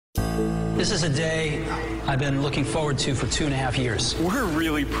This is a day I've been looking forward to for 2.5 years. We're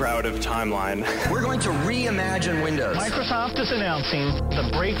really proud of Timeline. We're going to reimagine Windows. Microsoft is announcing the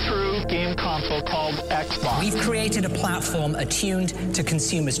breakthrough game console called Xbox. We've created a platform attuned to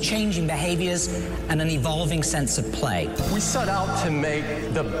consumers' changing behaviors and an evolving sense of play. We set out to make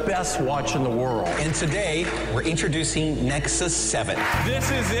the best watch in the world. And today, we're introducing Nexus 7.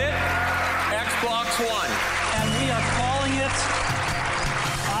 This is it, Xbox One. And we are calling it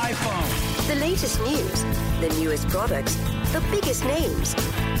iPhone. The latest news, the newest products, the biggest names.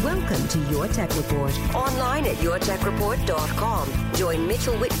 Welcome to Your Tech Report. Online at YourTechReport.com. Join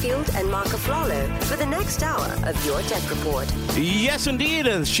Mitchell Whitfield and Mark Aflalo for the next hour of Your Tech Report. Yes, indeed.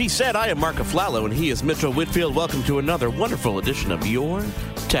 As she said, I am Mark Aflalo, and he is Mitchell Whitfield. Welcome to another wonderful edition of Your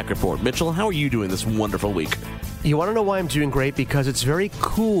Tech Report. Mitchell, how are you doing this wonderful week? You want to know why I'm doing great? Because it's very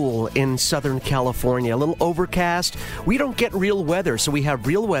cool in Southern California. A little overcast. We don't get real weather, so we have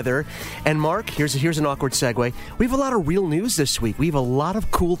real weather. And Mark, here's an awkward segue. We have a lot of real news this week. We have a lot of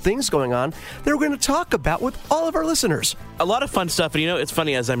cool things going on that we're going to talk about with all of our listeners. A lot of fun stuff. And, it's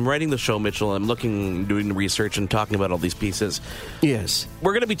funny, as I'm writing the show, Mitchell, I'm doing the research and talking about all these pieces. Yes.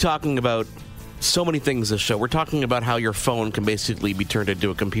 We're going to be talking about so many things this show. We're talking about how your phone can basically be turned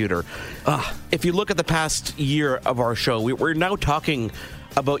into a computer. If you look at the past year of our show, we're now talking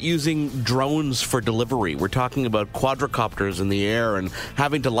about using drones for delivery. We're talking about quadricopters in the air and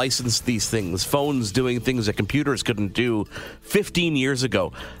having to license these things, phones doing things that computers couldn't do 15 years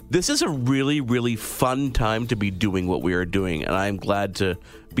ago. This is a really, really fun time to be doing what we are doing, and I'm glad to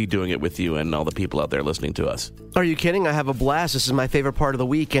be doing it with you and all the people out there listening to us. Are you kidding? I have a blast. This is my favorite part of the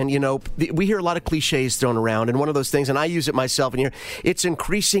week. And, we hear a lot of cliches thrown around. And one of those things, and I use it myself, and it's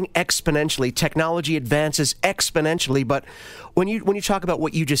increasing exponentially. Technology advances exponentially. But when you talk about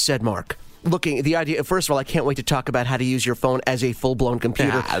what you just said, Mark, looking at the idea, first of all, I can't wait to talk about how to use your phone as a full-blown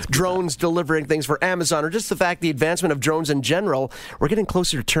computer. Drones delivering things for Amazon, or just the fact the advancement of drones in general. We're getting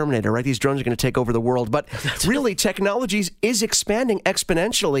closer to Terminator, right? These drones are going to take over the world. But really, technology is expanding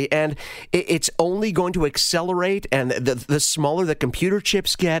exponentially, and it's only going to accelerate. And the smaller the computer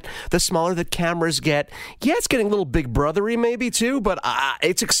chips get, the smaller the cameras get. Yeah, it's getting a little big brothery maybe too, but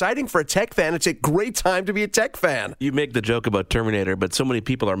it's exciting for a tech fan. It's a great time to be a tech fan. You make the joke about Terminator, but so many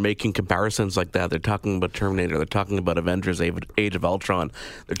people are making comparisons like that. They're talking about Terminator. They're talking about Avengers: Age of Ultron.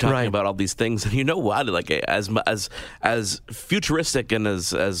 They're talking about all these things. And you know what? Like as futuristic and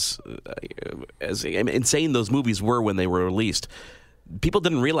as insane those movies were when they were released, people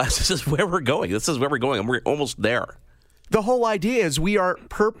didn't realize this is where we're going. This is where we're going, and we're almost there. The whole idea is we are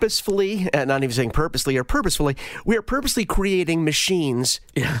purposefully, not even saying purposely or purposefully, we are purposely creating machines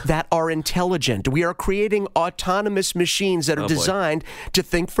that are intelligent. We are creating autonomous machines that are designed to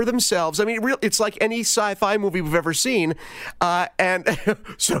think for themselves. I mean, it's like any sci-fi movie we've ever seen. And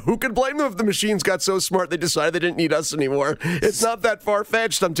so who could blame them if the machines got so smart they decided they didn't need us anymore? It's not that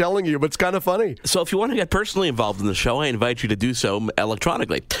far-fetched, I'm telling you, but it's kind of funny. So if you want to get personally involved in the show, I invite you to do so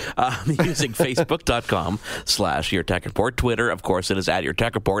electronically using facebook.com/YourTechReport. Twitter, of course, it is at Your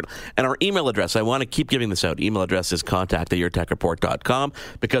Tech Report. And our email address, I want to keep giving this out. Email address is contact@yourtechreport.com,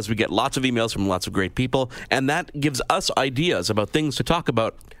 because we get lots of emails from lots of great people, and that gives us ideas about things to talk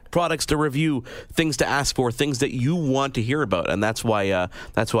about, products to review, things to ask for, things that you want to hear about, and that's why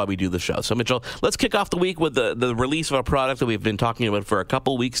we do the show. So, Mitchell, let's kick off the week with the release of a product that we've been talking about for a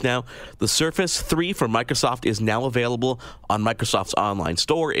couple weeks now. The Surface 3 from Microsoft is now available on Microsoft's online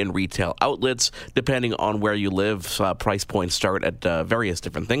store in retail outlets. Depending on where you live, price points start at various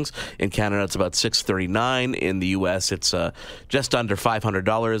different things. In Canada, it's about $639. In the U.S., it's just under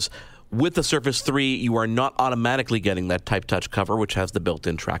 $500. With the Surface 3, you are not automatically getting that Type Touch cover, which has the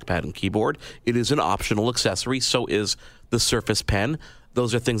built-in trackpad and keyboard. It is an optional accessory, so is the Surface Pen.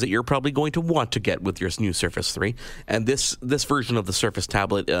 Those are things that you're probably going to want to get with your new Surface 3. And this version of the Surface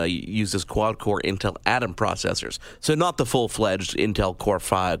tablet uses quad-core Intel Atom processors, so not the full-fledged Intel Core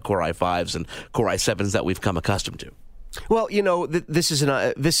i5s and Core i7s that we've come accustomed to. Well, this is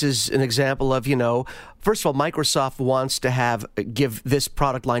an example of, first of all, Microsoft wants to give this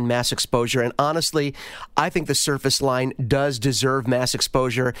product line mass exposure, and honestly, I think the Surface line does deserve mass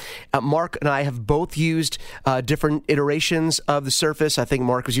exposure. Mark and I have both used different iterations of the Surface. I think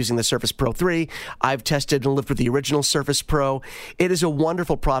Mark was using the Surface Pro 3. I've tested and lived with the original Surface Pro. It is a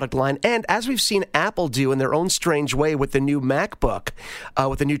wonderful product line, and as we've seen Apple do in their own strange way with the new MacBook,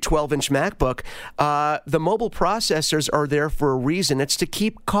 with the new 12-inch MacBook, the mobile processors are there for a reason. It's to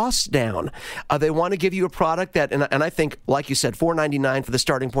keep costs down. They want to give you a product that, and I think, like you said, $499 for the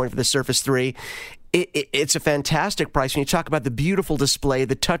starting point for the Surface 3. it's a fantastic price. When you talk about the beautiful display,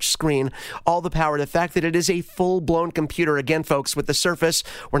 the touch screen, all the power, the fact that it is a full-blown computer. Again, folks, with the Surface,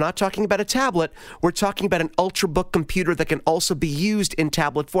 we're not talking about a tablet. We're talking about an Ultrabook computer that can also be used in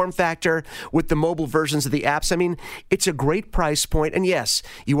tablet form factor with the mobile versions of the apps. I mean, it's a great price point. And yes,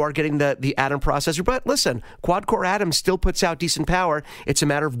 you are getting the Atom processor. But listen, quad-core Atom still puts out decent power. It's a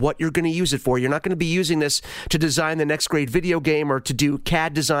matter of what you're going to use it for. You're not going to be using this to design the next great video game or to do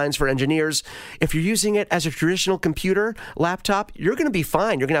CAD designs for engineers. If you're using it as a traditional computer, laptop, you're going to be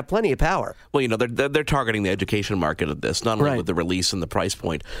fine. You're going to have plenty of power. Well, they're targeting the education market of this, not only with the release and the price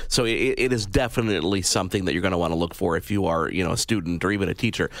point. So it is definitely something that you're going to want to look for if you are, a student or even a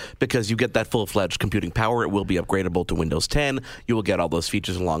teacher, because you get that full-fledged computing power. It will be upgradable to Windows 10. You will get all those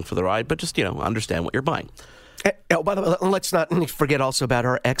features along for the ride, but just, understand what you're buying. Oh, by the way, let's not forget also about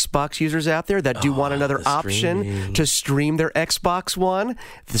our Xbox users out there that do want another option to stream their Xbox One.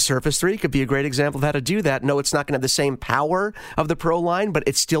 The Surface 3 could be a great example of how to do that. No, it's not going to have the same power of the Pro line, but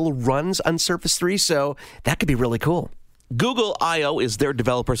it still runs on Surface 3, so that could be really cool. Google I/O is their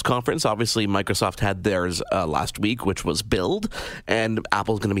developers conference. Obviously, Microsoft had theirs last week, which was Build, and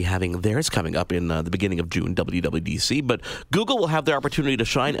Apple's going to be having theirs coming up in the beginning of June, WWDC. But Google will have their opportunity to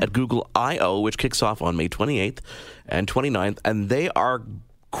shine at Google I/O, which kicks off on May 28th and 29th, and they are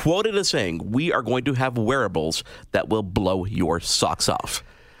quoted as saying, "We are going to have wearables that will blow your socks off."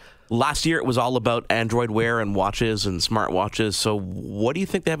 Last year, it was all about Android Wear and watches and smartwatches. So what do you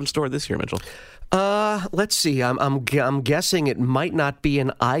think they have in store this year, Mitchell? Let's see. I'm guessing it might not be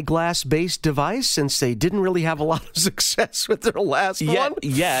an eyeglass-based device since they didn't really have a lot of success with their last one.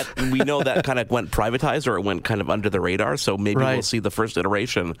 Yet, we know that kind of went privatized or it went kind of under the radar. So maybe we'll see the first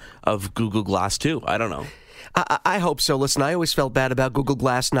iteration of Google Glass 2. I don't know. I hope so. Listen, I always felt bad about Google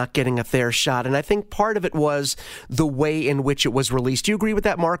Glass not getting a fair shot, and I think part of it was the way in which it was released. Do you agree with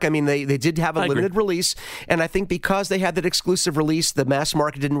that, Mark? I mean, they did have a limited release, and I think because they had that exclusive release, the mass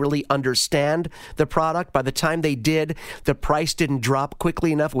market didn't really understand the product. By the time they did, the price didn't drop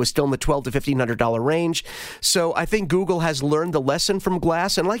quickly enough. It was still in the $1,200 to $1,500 range. So I think Google has learned the lesson from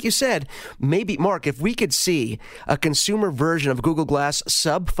Glass, and like you said, maybe, Mark, if we could see a consumer version of Google Glass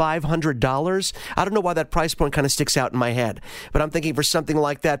sub $500, I don't know why that price point kind of sticks out in my head. But I'm thinking for something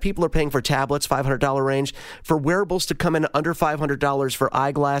like that, people are paying for tablets, $500 range. For wearables to come in under $500 for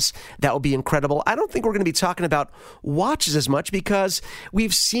eyeglass, that would be incredible. I don't think we're going to be talking about watches as much because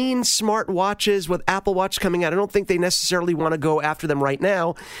we've seen smart watches with Apple Watch coming out. I don't think they necessarily want to go after them right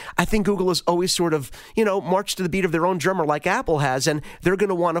now. I think Google has always sort of, marched to the beat of their own drummer like Apple has, and they're going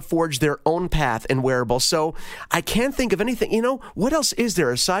to want to forge their own path in wearables. So I can't think of anything. What else is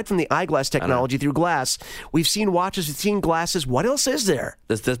there aside from the eyeglass technology through Glass? We've seen watches, we've seen glasses. What else is there?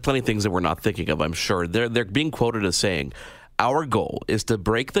 There's plenty of things that we're not thinking of, I'm sure. They're being quoted as saying, "Our goal is to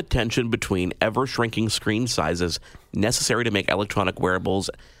break the tension between ever-shrinking screen sizes necessary to make electronic wearables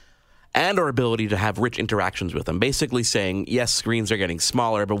and our ability to have rich interactions with them." Basically saying, yes, screens are getting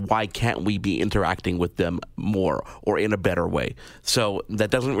smaller, but why can't we be interacting with them more or in a better way? So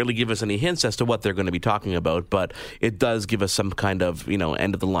that doesn't really give us any hints as to what they're going to be talking about, but it does give us some kind of,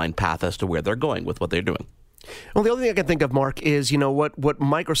 end-of-the-line path as to where they're going with what they're doing. Well, the only thing I can think of, Mark, is, what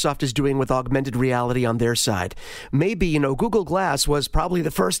Microsoft is doing with augmented reality on their side. Maybe, Google Glass was probably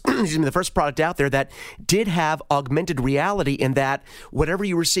the first, the first product out there that did have augmented reality in that whatever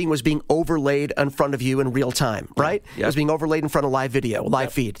you were seeing was being overlaid in front of you in real time, right? Yep. It was being overlaid in front of live video,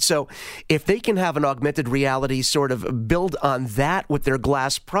 live feed. So if they can have an augmented reality sort of build on that with their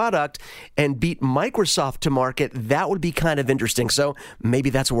Glass product and beat Microsoft to market, that would be kind of interesting. So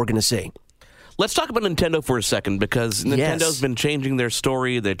maybe that's what we're going to see. Let's talk about Nintendo for a second, because Nintendo's been changing their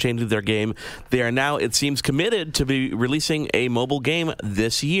story. They're changing their game. They are now, it seems, committed to be releasing a mobile game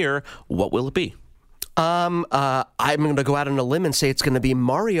this year. What will it be? I'm going to go out on a limb and say it's going to be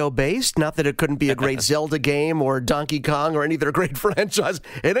Mario-based. Not that it couldn't be a great Zelda game or Donkey Kong or any of their great franchise.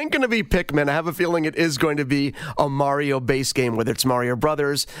 It ain't going to be Pikmin. I have a feeling it is going to be a Mario-based game, whether it's Mario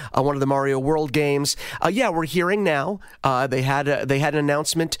Brothers, one of the Mario World games. We're hearing now. They had an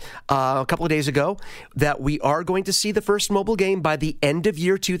announcement a couple of days ago that we are going to see the first mobile game by the end of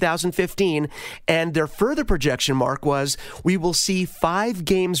year 2015. And their further projection, Mark, was we will see 5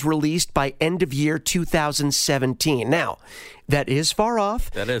 games released by end of year 2017. Now, that is far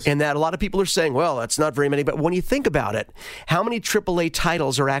off. That is. And that a lot of people are saying, well, that's not very many. But when you think about it, how many AAA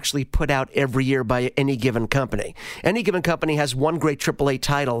titles are actually put out every year by any given company? Any given company has one great AAA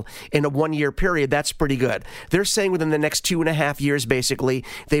title in a one-year period. That's pretty good. They're saying within the next 2.5 years, basically,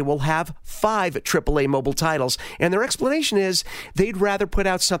 they will have 5 AAA mobile titles. And their explanation is they'd rather put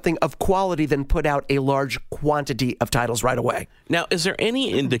out something of quality than put out a large quantity of titles right away. Now, is there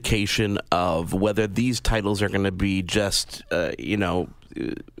any indication of whether these titles are going to be just, a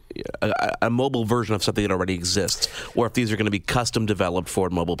mobile version of something that already exists, or if these are going to be custom developed for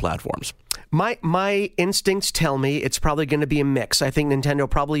mobile platforms? My instincts tell me it's probably going to be a mix. I think Nintendo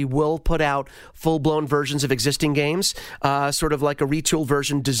probably will put out full-blown versions of existing games, sort of like a retooled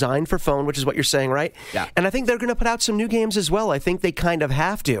version designed for phone, which is what you're saying, right? Yeah. And I think they're going to put out some new games as well. I think they kind of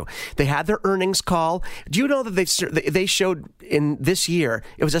have to. They had their earnings call. Do you know that they showed in this year,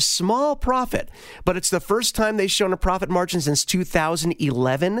 it was a small profit, but it's the first time they've shown a profit margin since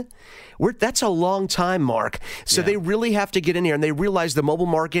 2011? That's a long time, Mark. So they really have to get in here, and they realize the mobile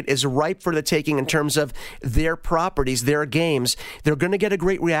market is ripe for the taking in terms of their properties, their games. They're going to get a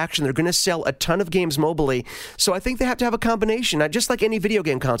great reaction. They're going to sell a ton of games mobily. So I think they have to have a combination. Just like any video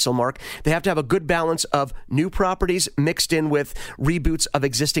game console, Mark, they have to have a good balance of new properties mixed in with reboots of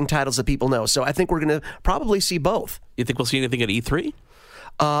existing titles that people know. So I think we're going to probably see both. You think we'll see anything at E3?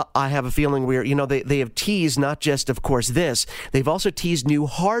 I have a feeling they have teased not just, of course, this. They've also teased new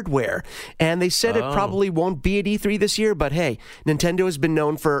hardware. And they said it probably won't be at E3 this year, but hey, Nintendo has been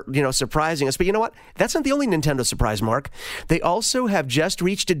known for, surprising us. But you know what? That's not the only Nintendo surprise, Mark. They also have just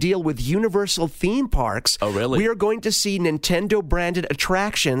reached a deal with Universal Theme Parks. Oh, really? We are going to see Nintendo-branded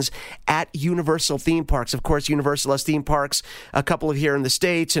attractions at Universal Theme Parks. Of course, Universal has theme parks, a couple of here in the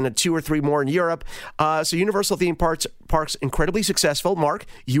States and 2 or 3 more in Europe. So Universal Theme Parks, incredibly successful. Mark,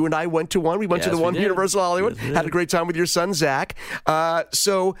 you and I went to one. We went to the one Universal Hollywood. Had a great time with your son, Zach.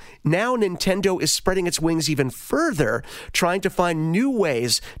 So now Nintendo is spreading its wings even further, trying to find new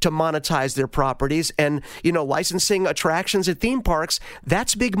ways to monetize their properties. And, licensing attractions at theme parks,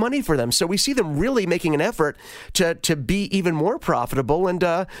 that's big money for them. So we see them really making an effort to be even more profitable. And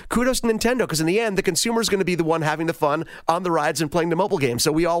kudos to Nintendo, because in the end, the consumer is going to be the one having the fun on the rides and playing the mobile game.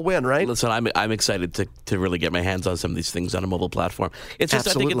 So we all win, right? Listen, I'm excited to really get my hands on some of these things on a mobile platform. It's just,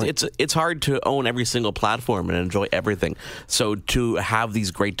 Absolutely. I think it's hard to own every single platform and enjoy everything. So to have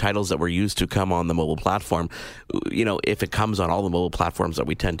these great titles that we're used to come on the mobile platform, if it comes on all the mobile platforms that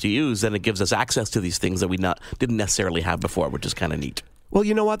we tend to use, then it gives us access to these things that we didn't necessarily have before, which is kind of neat. Well,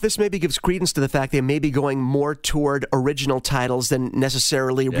 you know what? This maybe gives credence to the fact they may be going more toward original titles than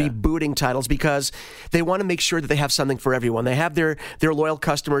necessarily rebooting titles, because they want to make sure that they have something for everyone. They have their loyal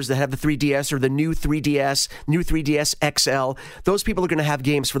customers that have the 3DS or the new 3DS, new 3DS XL. Those people are going to have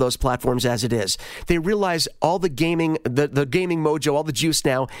games for those platforms as it is. They realize all the gaming, the gaming mojo, all the juice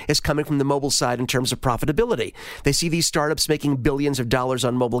now is coming from the mobile side in terms of profitability. They see these startups making billions of dollars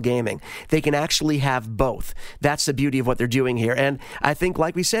on mobile gaming. They can actually have both. That's the beauty of what they're doing here. And I think,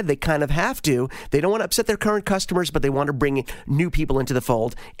 like we said, they kind of have to. They don't want to upset their current customers, but they want to bring new people into the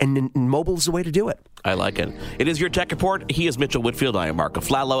fold, and mobile is the way to do it. I like it. It is Your Tech Report. He is Mitchell Whitfield. I am Mark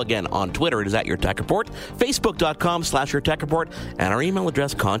Aflalo. Again, on Twitter, it is at Your Tech Report, Facebook.com/Your Tech Report, and our email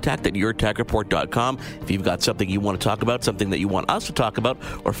address, contact@YourTechReport.com. If you've got something you want to talk about, something that you want us to talk about,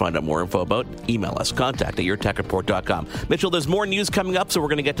 or find out more info about, email us, contact@YourTechReport.com. Mitchell, there's more news coming up, so we're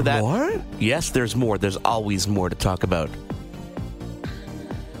going to get to that. More? Yes, there's more. There's always more to talk about.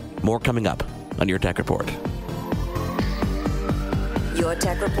 More coming up on Your Tech Report. Your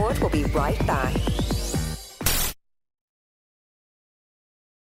Tech Report will be right back.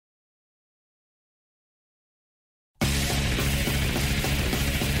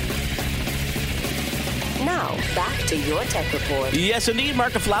 Now, back to Your Tech Report. Yes, indeed.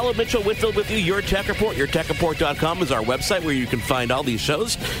 Mark Aflalo, Mitchell Whitfield with you. Your Tech Report. YourTechReport.com is our website where you can find all these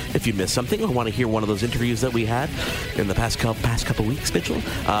shows. If you missed something or want to hear one of those interviews that we had in the past couple weeks, Mitchell.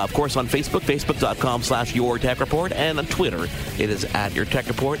 Of course, on Facebook, Facebook.com/Your Tech Report. And on Twitter, it is at Your Tech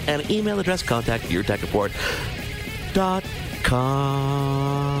Report. And email address,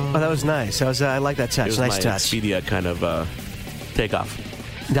 contact@YourTechReport.com. Oh, that was nice. I like that touch. It was nice my touch. Expedia kind of takeoff.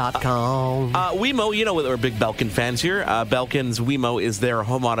 .com. Wemo, we're big Belkin fans here. Belkin's Wemo is their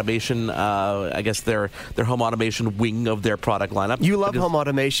home automation, I guess their home automation wing of their product lineup. You love home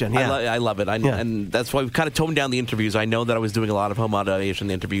automation, yeah. I love it. And that's why we've kind of toned down the interviews. I know that I was doing a lot of home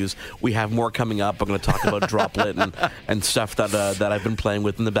automation interviews. We have more coming up. I'm going to talk about Droplet and stuff that I've been playing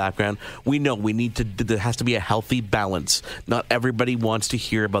with in the background. We know there has to be a healthy balance. Not everybody wants to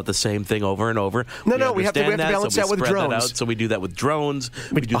hear about the same thing over and over. No, we have to balance that with drones. So we do that with drones.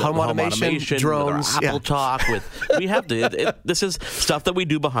 We do home automation, drones, with our Apple Talk. We have to. This is stuff that we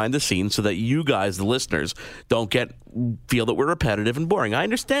do behind the scenes so that you guys, the listeners, don't feel that we're repetitive and boring. I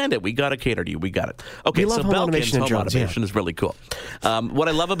understand it. We got to cater to you. We got it. Okay, so Belkin's home automation is really cool. What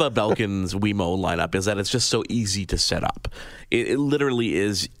I love about Belkin's Wemo lineup is that it's just so easy to set up. It literally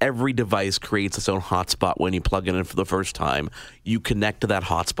is every device creates its own hotspot when you plug it in for the first time. You connect to that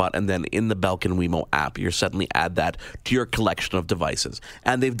hotspot, and then in the Belkin Wemo app, you suddenly add that to your collection of devices.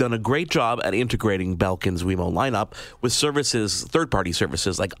 And they've done a great job at integrating Belkin's Wemo lineup with services, third-party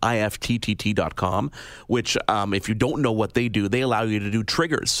services like ifttt.com, which, if you don't know what they do, they allow you to do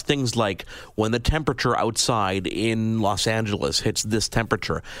triggers. Things like when the temperature outside in Los Angeles hits this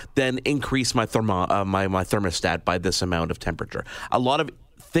temperature, then increase my thermostat by this amount of temperature. A lot of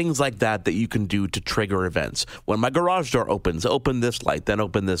things like that you can do to trigger events. When my garage door opens, open this light, then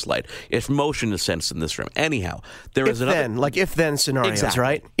open this light. If motion is sensed in this room. Anyhow, there is another... if-then scenarios, exactly.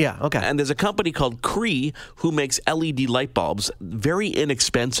 Right? Yeah, okay. And there's a company called Cree who makes LED light bulbs, very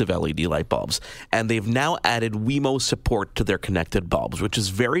inexpensive LED light bulbs, and they've now added Wemo support to their connected bulbs, which is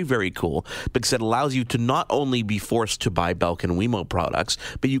very, very cool because it allows you to not only be forced to buy Belkin Wemo products,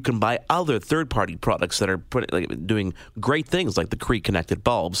 but you can buy other third-party products that are doing great things like the Cree connected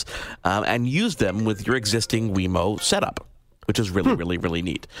bulbs. And use them with your existing Wemo setup, which is really, really, really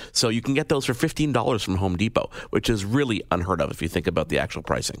neat. So you can get those for $15 from Home Depot, which is really unheard of if you think about the actual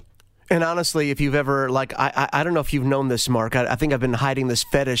pricing. And honestly, if you've ever, I don't know if you've known this, Mark. I think I've been hiding this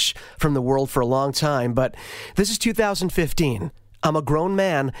fetish from the world for a long time, but this is 2015. I'm a grown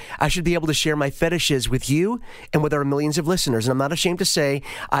man. I should be able to share my fetishes with you and with our millions of listeners. And I'm not ashamed to say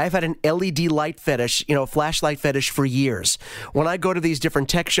I've had an LED light fetish, a flashlight fetish for years. When I go to these different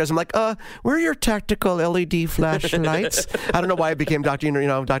tech shows, I'm like, where are your tactical LED flashlights? I don't know why I became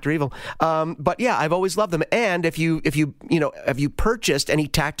Dr. Evil. But yeah, I've always loved them. And if you purchased any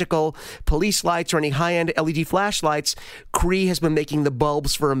tactical police lights or any high-end LED flashlights, Cree has been making the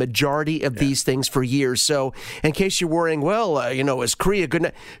bulbs for a majority of these things for years. So in case you're worrying, is Cree a good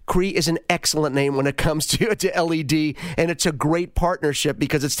name? Cree is an excellent name when it comes to LED, and it's a great partnership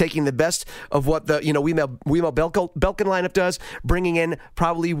because it's taking the best of what the Wemo Belkin lineup does, bringing in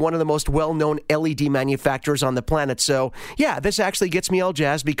probably one of the most well-known LED manufacturers on the planet. So yeah, this actually gets me all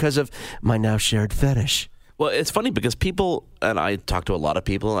jazzed because of my now shared fetish. Well, it's funny because people, and I talk to a lot of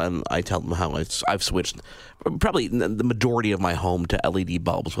people, and I tell them how I've switched probably the majority of my home to LED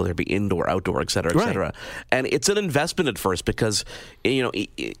bulbs, whether it be indoor, outdoor, et cetera, et cetera. Right. And it's an investment at first because,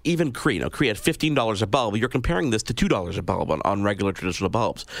 even Cree at $15 a bulb, you're comparing this to $2 a bulb on regular traditional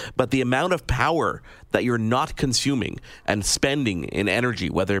bulbs. But the amount of power that you're not consuming and spending in energy,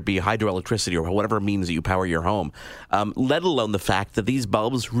 whether it be hydroelectricity or whatever means that you power your home, let alone the fact that these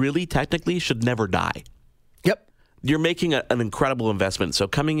bulbs really technically should never die. Yep. You're making an incredible investment. So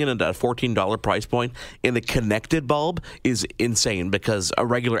coming in at a $14 price point in the connected bulb is insane because a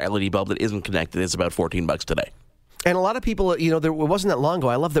regular LED bulb that isn't connected is about $14 today. And a lot of people, it wasn't that long ago.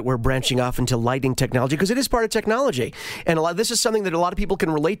 I love that we're branching off into lighting technology because it is part of technology. And this is something that a lot of people can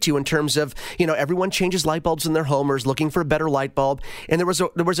relate to in terms of, everyone changes light bulbs in their home or is looking for a better light bulb. And there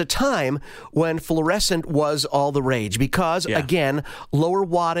was a time when fluorescent was all the rage because, again, lower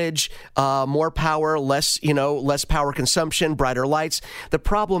wattage, more power, less power consumption, brighter lights. The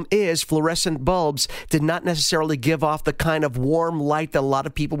problem is fluorescent bulbs did not necessarily give off the kind of warm light that a lot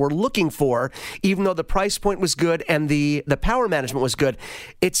of people were looking for, even though the price point was good and the power management was good.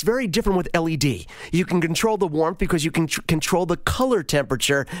 It's very different with LED. You can control the warmth because you can control the color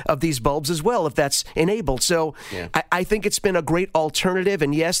temperature of these bulbs as well if that's enabled. So I think it's been a great alternative.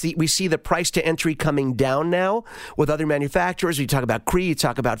 And yes, we see the price to entry coming down now with other manufacturers. You talk about Cree, you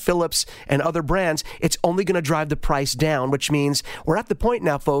talk about Philips and other brands. It's only going to drive the price down, which means we're at the point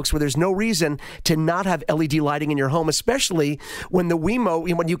now, folks, where there's no reason to not have LED lighting in your home, especially when the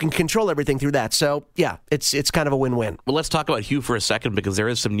Wemo, when you can control everything through that. So yeah, it's kind of a win-win. Well, let's talk about Hue for a second because there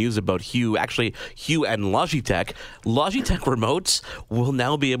is some news about Hue. Actually, Hue and Logitech. Logitech remotes will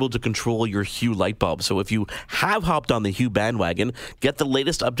now be able to control your Hue light bulb. So if you have hopped on the Hue bandwagon, get the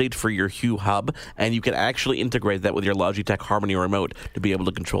latest update for your Hue hub, and you can actually integrate that with your Logitech Harmony remote to be able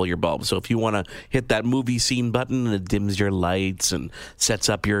to control your bulb. So if you want to hit that movie scene button and it dims your lights and sets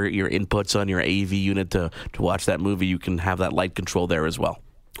up your inputs on your AV unit to watch that movie, you can have that light control there as well.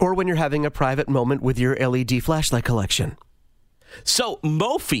 Or when you're having a private moment with your LED flashlight collection. So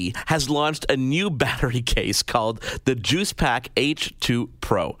Mophie has launched a new battery case called the Juice Pack H2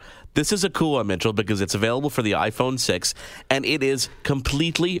 Pro. This is a cool one, Mitchell, because it's available for the iPhone 6, and it is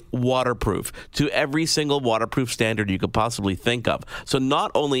completely waterproof to every single waterproof standard you could possibly think of. So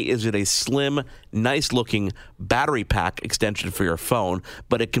not only is it a slim, nice-looking battery pack extension for your phone,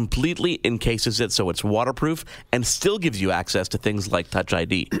 but it completely encases it so it's waterproof and still gives you access to things like Touch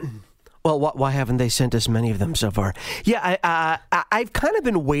ID. Well, why haven't they sent us many of them so far? Yeah, I've kind of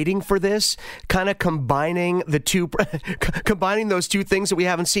been waiting for this, kind of combining the two, combining those two things that we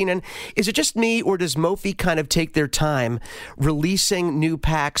haven't seen. And is it just me, or does Mophie kind of take their time releasing new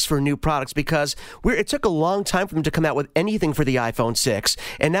packs for new products? Because it took a long time for them to come out with anything for the iPhone 6.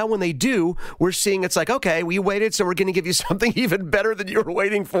 And now when they do, we're seeing it's like, okay, we waited, so we're going to give you something even better than you were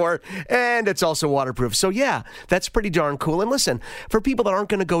waiting for. And it's also waterproof. So yeah, that's pretty darn cool. And listen, for people that aren't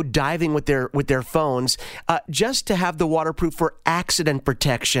going to go diving with their phones, just to have the waterproof for accident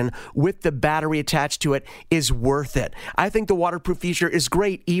protection with the battery attached to it is worth it. I think the waterproof feature is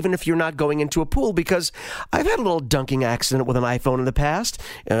great even if you're not going into a pool, because I've had a little dunking accident with an iPhone in the past.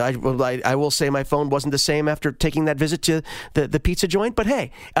 I will say my phone wasn't the same after taking that visit to the pizza joint, but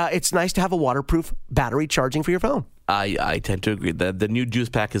hey, it's nice to have a waterproof battery charging for your phone. I tend to agree. The new juice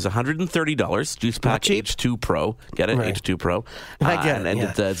pack is $130. Juice pack H2 Pro. Get it? Right. H2 Pro. I get it. And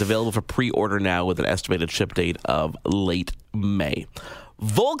it's available for pre-order now with an estimated ship date of late May.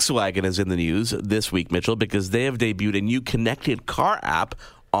 Volkswagen is in the news this week, Mitchell, because they have debuted a new connected car app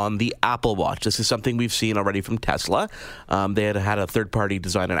on the Apple Watch. This is something we've seen already from Tesla. They had a third-party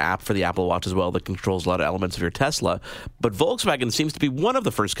design an app for the Apple Watch as well that controls a lot of elements of your Tesla. But Volkswagen seems to be one of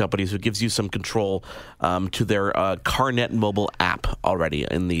the first companies who gives you some control to their CarNet mobile app already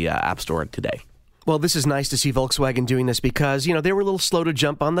in the App Store today. Well, this is nice to see Volkswagen doing this because, you know, they were a little slow to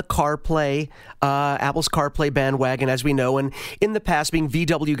jump on the CarPlay, Apple's CarPlay bandwagon, as we know. And in the past, being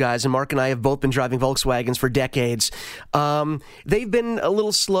VW guys, and Mark and I have both been driving Volkswagens for decades, they've been a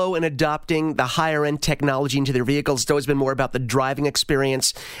little slow in adopting the higher-end technology into their vehicles. It's always been more about the driving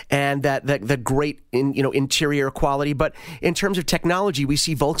experience and the great interior quality. But in terms of technology, we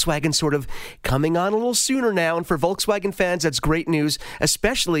see Volkswagen sort of coming on a little sooner now. And for Volkswagen fans, that's great news,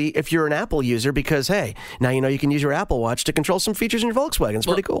 especially if you're an Apple user, because, hey, now you know you can use your Apple Watch to control some features in your Volkswagen. It's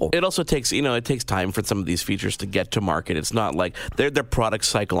pretty cool. It also takes, it takes time for some of these features to get to market. It's not like their product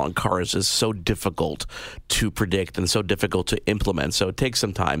cycle on cars is so difficult to predict and so difficult to implement. So it takes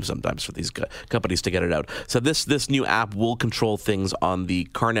some time sometimes for these companies to get it out. So this new app will control things on the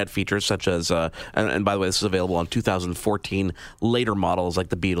CarNet features, such as, and by the way, this is available on 2014 later models like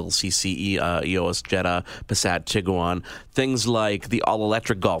the Beetle, CC, EOS, Jetta, Passat, Tiguan. Things like the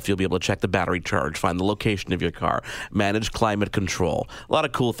all-electric Golf, you'll be able to check the battery charge, find the location of your car, manage climate control. A lot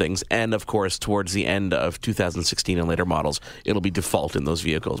of cool things. And, of course, towards the end of 2016 and later models, it'll be default in those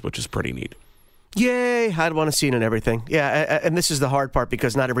vehicles, which is pretty neat. Yay, I'd want to see it in everything. Yeah, and this is the hard part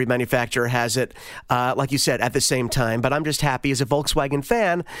because not every manufacturer has it, like you said, at the same time. But I'm just happy as a Volkswagen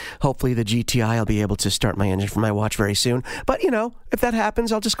fan. Hopefully the GTI, I'll be able to start my engine for my watch very soon. But, if that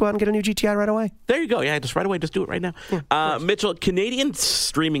happens, I'll just go out and get a new GTI right away. There you go. Yeah, just right away. Just do it right now. Yeah, Mitchell, Canadian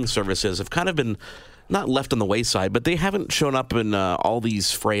streaming services have kind of been not left on the wayside, but they haven't shown up in all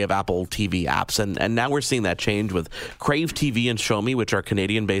these fray of Apple TV apps. And now we're seeing that change with Crave TV and Show Me, which are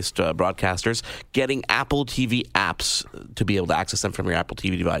Canadian-based broadcasters, getting Apple TV apps to be able to access them from your Apple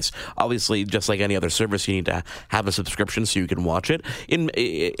TV device. Obviously, just like any other service, you need to have a subscription so you can watch it.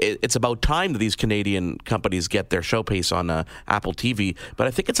 It's about time that these Canadian companies get their show pace on Apple TV, but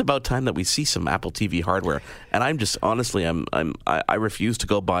I think it's about time that we see some Apple TV hardware. And I'm just, honestly, I refuse to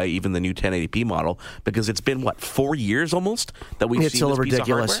go buy even the new 1080p model, because it's been, 4 years almost that we've seen this piece of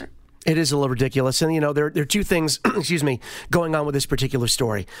hardware? It is a little ridiculous. And, there are two things, going on with this particular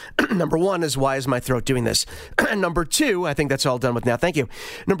story. Number one is, why is my throat doing this? Number two, I think that's all done with now. Thank you.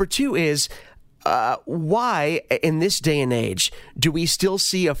 Number two is, why, in this day and age, do we still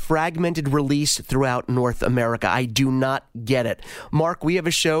see a fragmented release throughout North America? I do not get it. Mark, we have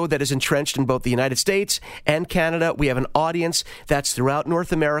a show that is entrenched in both the United States and Canada. We have an audience that's throughout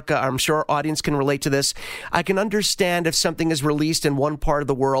North America. I'm sure our audience can relate to this. I can understand if something is released in one part of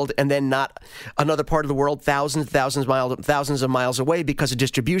the world and then not another part of the world, thousands of miles away because of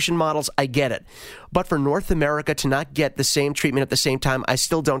distribution models. I get it. But for North America to not get the same treatment at the same time, I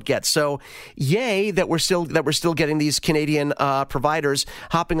still don't get. So, yay that we're still getting these Canadian providers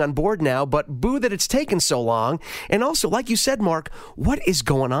hopping on board now, but boo that it's taken so long. And also, like you said, Mark, what is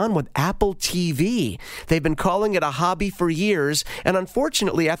going on with Apple TV? They've been calling it a hobby for years, and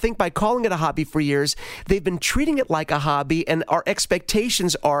unfortunately, I think by calling it a hobby for years, they've been treating it like a hobby, and our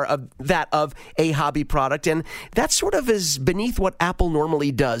expectations are of a hobby product, and that sort of is beneath what Apple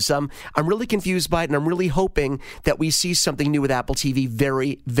normally does. I'm really confused by it, and I'm really hoping that we see something new with Apple TV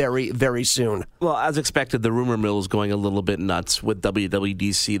very, very, very soon. Well, as expected, the rumor mill is going a little bit nuts with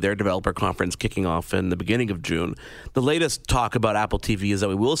WWDC, their developer conference, kicking off in the beginning of June. The latest talk about Apple TV is that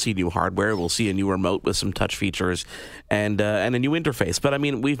we will see new hardware, we'll see a new remote with some touch features, and a new interface. But I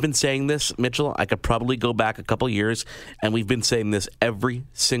mean, we've been saying this, Mitchell. I could probably go back a couple years, and we've been saying this every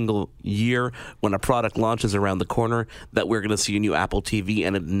single year when a product launches around the corner that we're going to see a new Apple TV,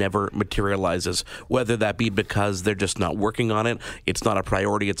 and it never materializes. Whether that be because they're just not working on it, it's not a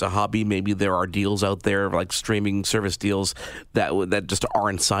priority, it's a hobby. Maybe there are deals out there like streaming service deals that just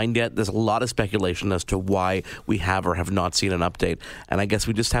aren't signed yet. There's a lot of speculation as to why we have or have not seen an update, and I guess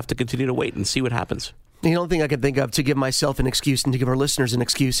we just have to continue to wait and see what happens. The only thing I can think of to give myself an excuse and to give our listeners an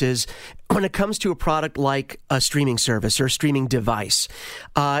excuse is when it comes to a product like a streaming service or a streaming device,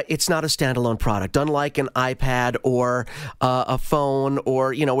 it's not a standalone product. Unlike an iPad or a phone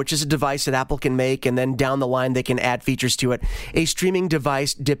or, which is a device that Apple can make and then down the line they can add features to it. A streaming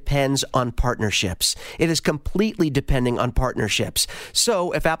device depends on partnerships. It is completely depending on partnerships.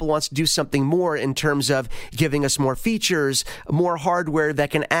 So if Apple wants to do something more in terms of giving us more features, more hardware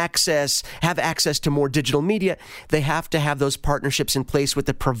that can have access to more digital media, they have to have those partnerships in place with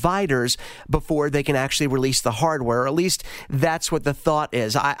the providers before they can actually release the hardware, or at least that's what the thought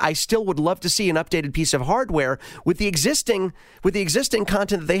is. I still would love to see an updated piece of hardware with the existing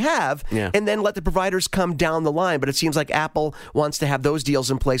content that they have, and then let the providers come down the line. But it seems like Apple wants to have those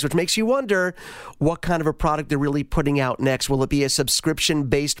deals in place, which makes you wonder what kind of a product they're really putting out next. Will it be a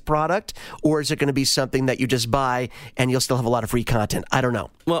subscription-based product, or is it going to be something that you just buy and you'll still have a lot of free content? I don't know.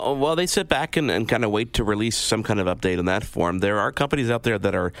 Well, while they sit back and kind of wait to release some kind of update in that form, there are companies out there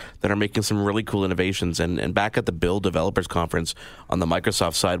that are making some really cool innovations. And back at the Build Developers Conference on the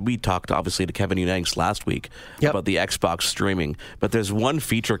Microsoft side, we talked obviously to Kevin Unanks last week about the Xbox streaming. But there's one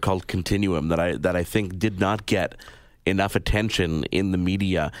feature called Continuum that I think did not get enough attention in the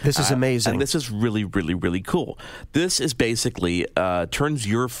media. This is amazing. And this is really, really, really cool. This is basically turns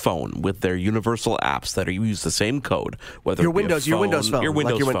your phone with their universal apps that use the same code, whether your Windows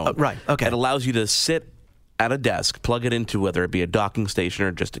phone. Right. Okay. It allows you to sit at a desk, plug it into whether it be a docking station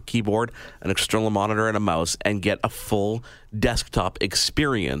or just a keyboard, an external monitor, and a mouse, and get a full desktop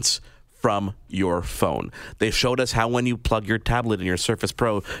experience from your phone. They showed us how when you plug your tablet in your Surface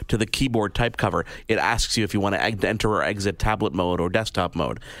Pro to the keyboard type cover, it asks you if you want to enter or exit tablet mode or desktop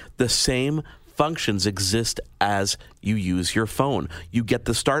mode. The same functions exist as you use your phone. You get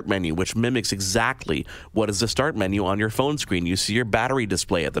the start menu, which mimics exactly what is the start menu on your phone screen. You see your battery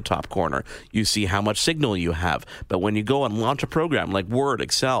display at the top corner. You see how much signal you have. But when you go and launch a program like Word,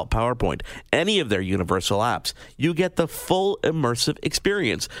 Excel, PowerPoint, any of their universal apps, you get the full immersive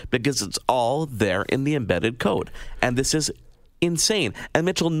experience because it's all there in the embedded code. And this is insane. And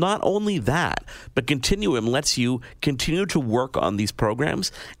Mitchell, not only that, but Continuum lets you continue to work on these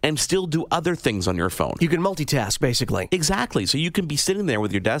programs and still do other things on your phone. You can multitask, basically. Exactly. So you can be sitting there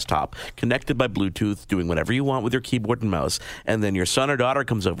with your desktop, connected by Bluetooth, doing whatever you want with your keyboard and mouse, and then your son or daughter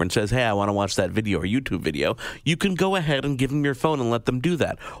comes over and says, hey, I want to watch that video or YouTube video. You can go ahead and give them your phone and let them do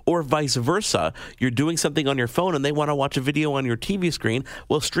that. Or vice versa. You're doing something on your phone and they want to watch a video on your TV screen.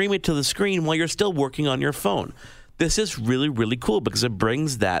 Well, stream it to the screen while you're still working on your phone. This is really, really cool because it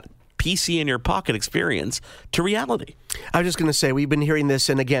brings that PC in your pocket experience to reality. I was just going to say, we've been hearing this,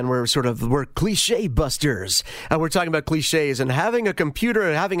 and again, we're cliche busters. We're talking about cliches, and having a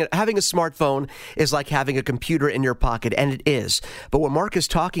computer, having a smartphone is like having a computer in your pocket, and it is. But what Mark is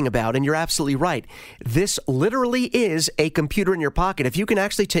talking about, and you're absolutely right, this literally is a computer in your pocket. If you can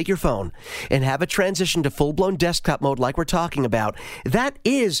actually take your phone and have a transition to full-blown desktop mode like we're talking about, that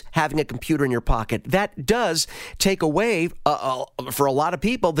is having a computer in your pocket. That does take away, for a lot of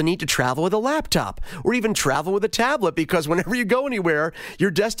people, the need to travel with a laptop or even travel with a tablet, because whenever you go anywhere, your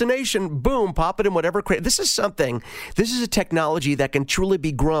destination, boom, pop it in whatever. This is a technology that can truly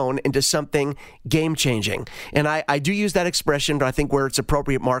be grown into something game-changing. And I do use that expression, but I think where it's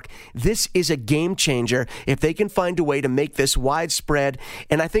appropriate, Mark, this is a game changer if they can find a way to make this widespread.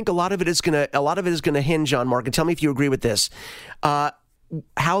 And I think a lot of it is going to hinge on, Mark, and tell me if you agree with this.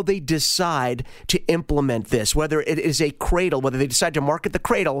 how they decide to implement this, whether it is a cradle, whether they decide to market the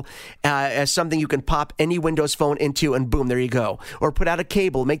cradle as something you can pop any Windows phone into and boom, there you go. Or put out a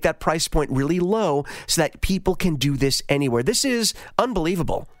cable, make that price point really low so that people can do this anywhere. This is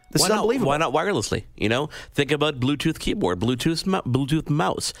unbelievable. This is unbelievable. Why not wirelessly? Think about Bluetooth keyboard, Bluetooth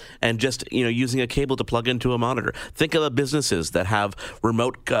mouse, and just using a cable to plug into a monitor. Think about businesses that have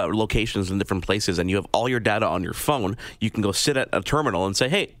remote locations in different places, and you have all your data on your phone. You can go sit at a terminal and say,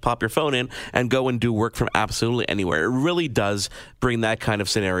 "Hey, pop your phone in and go and do work from absolutely anywhere." It really does bring that kind of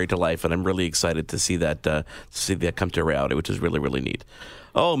scenario to life, and I'm really excited to see that come to reality, which is really, really neat.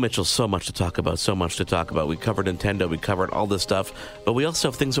 Oh, Mitchell, so much to talk about, We covered Nintendo, we covered all this stuff, but we also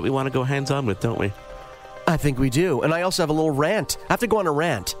have things that we want to go hands-on with, don't we? I think we do. And I also have a little rant. I have to go on a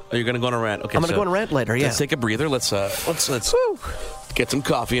rant. Oh, you're going to go on a rant? Okay, I'm going to go on a rant later, yeah. Let's take a breather. Let's get some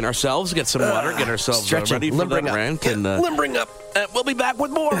coffee in ourselves, get some water, get ourselves ready for that rant. And limbering up. We'll be back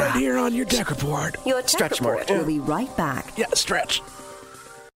with more right here on Your Tech Report. Your Tech Report will be right back. Yeah, stretch.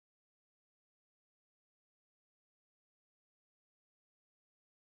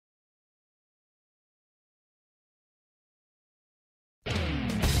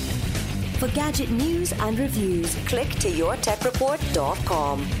 For gadget news and reviews, click to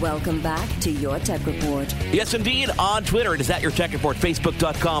YourTechReport.com. Welcome back to Your Tech Report. Yes, indeed. On Twitter, it is at Your Tech Report.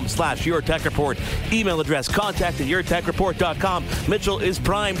 Facebook.com/YourTechReport. Email address, contact@YourTechReport.com. Mitchell is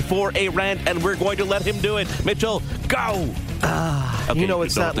primed for a rant, and we're going to let him do it. Mitchell, go! Okay,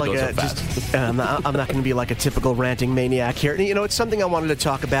 it's not like I'm not going to be like a typical ranting maniac here. It's something I wanted to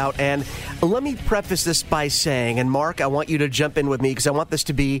talk about, and let me preface this by saying, and Mark, I want you to jump in with me because I want this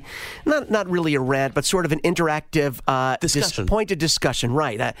to be not really a rant, but sort of an interactive, pointed discussion.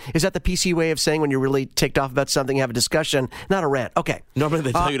 Right? Is that the PC way of saying when you're really ticked off about something, you have a discussion, not a rant? Okay. Normally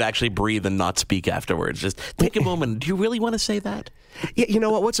they tell you to actually breathe and not speak afterwards. Just take a moment. Do you really want to say that? Yeah, you know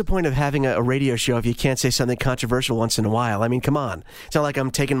what? What's the point of having a radio show if you can't say something controversial once in a while? I mean, come on. It's not like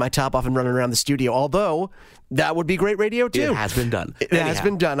I'm taking my top off and running around the studio, although that would be great radio, too. It has been done. It has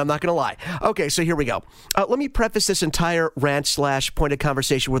been done. I'm not going to lie. Okay, so here we go. Let me preface this entire rant/pointed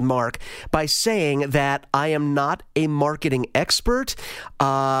conversation with Mark by saying that I am not a marketing expert.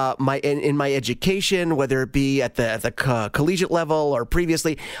 In my education, whether it be at the collegiate level or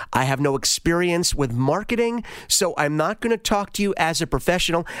previously, I have no experience with marketing, so I'm not going to talk to you as a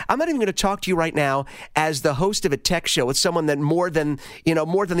professional. I'm not even going to talk to you right now as the host of a tech show with someone that more than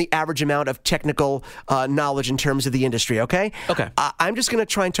the average amount of technical knowledge in terms of the industry, okay? Okay. I'm just going to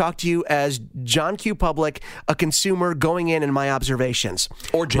try and talk to you as John Q. Public, a consumer going in and my observations.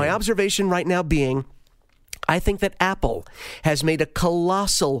 Or Jane. My observation right now being, I think that Apple has made a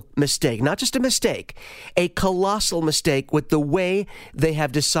colossal mistake, not just a mistake, a colossal mistake with the way they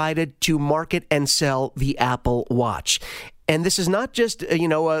have decided to market and sell the Apple Watch. And this is not just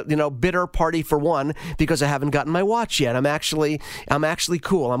bitter party for one because I haven't gotten my watch yet. I'm actually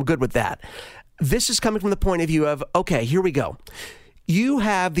cool. I'm good with that. This is coming from the point of view of, okay, here we go. You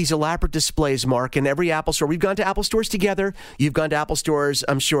have these elaborate displays, Mark, in every Apple store. We've gone to Apple stores together. You've gone to Apple stores,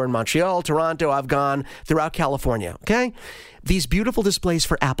 I'm sure, in Montreal, Toronto. I've gone throughout California, okay? These beautiful displays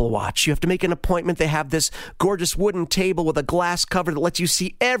for Apple Watch. You have to make an appointment. They have this gorgeous wooden table with a glass cover that lets you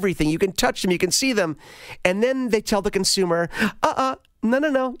see everything. You can touch them. You can see them. And then they tell the consumer,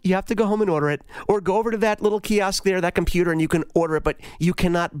 no, you have to go home and order it. Or go over to that little kiosk there, that computer, and you can order it, but you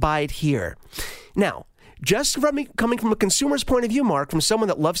cannot buy it here. Now, just coming from a consumer's point of view, Mark, from someone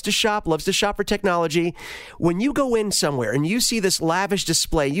that loves to shop for technology, when you go in somewhere and you see this lavish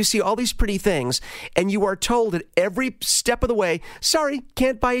display, you see all these pretty things, and you are told at every step of the way, sorry,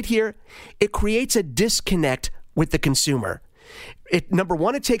 can't buy it here, it creates a disconnect with the consumer. Number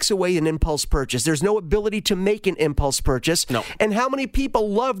one, it takes away an impulse purchase. There's no ability to make an impulse purchase. No. And how many people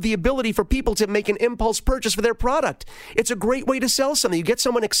love the ability for people to make an impulse purchase for their product? It's a great way to sell something. You get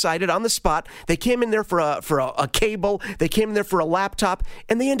someone excited on the spot. They came in there for a cable. They came in there for a laptop,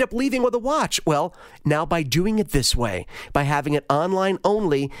 and they end up leaving with a watch. Well, now by doing it this way, by having it online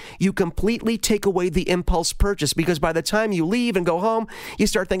only, you completely take away the impulse purchase because by the time you leave and go home, you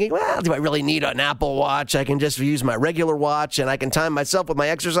start thinking, well, do I really need an Apple Watch? I can just use my regular watch, and I can time myself with my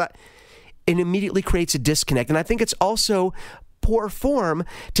exercise. It immediately creates a disconnect. And I think it's also poor form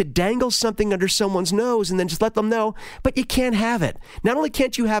to dangle something under someone's nose and then just let them know, but you can't have it. Not only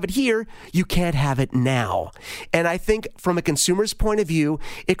can't you have it here, you can't have it now. And I think from a consumer's point of view,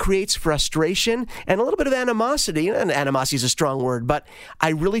 it creates frustration and a little bit of animosity. And animosity is a strong word, but I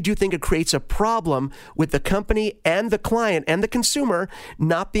really do think it creates a problem with the company and the client and the consumer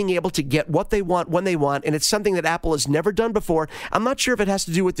not being able to get what they want when they want. And it's something that Apple has never done before. I'm not sure if it has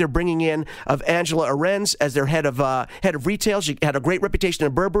to do with their bringing in of Angela Ahrendts as their head of retail. She had a great reputation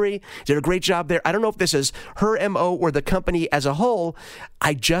in Burberry, did a great job there. I don't know if this is her MO or the company as a whole.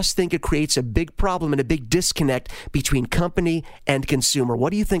 I just think it creates a big problem and a big disconnect between company and consumer.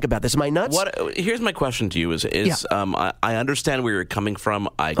 What do you think about this? Am I nuts? Here's my question to you: I understand where you're coming from.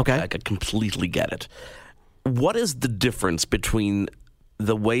 I completely get it. What is the difference between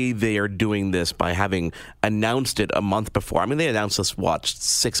the way they are doing this by having announced it a month before? I mean, they announced this watch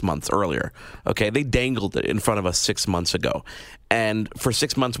 6 months earlier. Okay, they dangled it in front of us 6 months ago, and for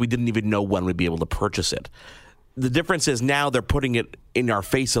 6 months we didn't even know when we'd be able to purchase it. The difference is now they're putting it in our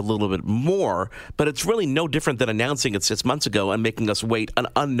face a little bit more, but it's really no different than announcing it 6 months ago and making us wait an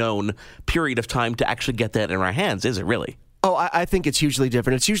unknown period of time to actually get that in our hands, is it really? Oh, I think it's hugely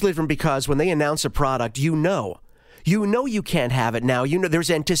different. It's hugely different because when they announce a product, you know you can't have it now. You know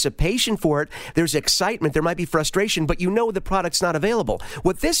there's anticipation for it. There's excitement. There might be frustration, but you know the product's not available.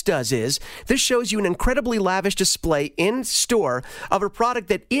 What this does is this shows you an incredibly lavish display in store of a product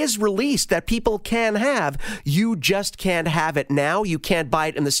that is released that people can have. You just can't have it now. You can't buy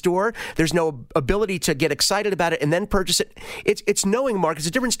it in the store. There's no ability to get excited about it and then purchase it. It's knowing, Mark. It's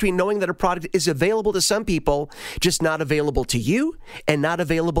a difference between knowing that a product is available to some people, just not available to you and not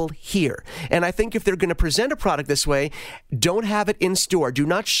available here. And I think if they're going to present a product this way, don't have it in store. Do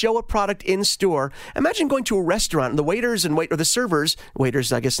not show a product in store. Imagine going to a restaurant and the waiters or the servers,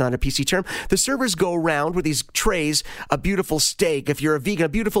 I guess not a PC term, the servers go around with these trays, a beautiful steak, if you're a vegan, a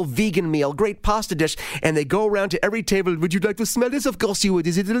beautiful vegan meal, great pasta dish, and they go around to every table. Would you like to smell this? Of course you would.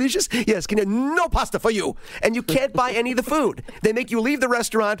 Is it delicious? Yes. No pasta for you. And you can't buy any of the food. They make you leave the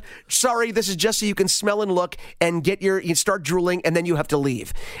restaurant. Sorry, this is just so you can smell and look and you start drooling, and then you have to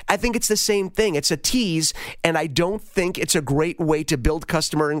leave. I think it's the same thing. It's a tease, and I don't think it's a great way to build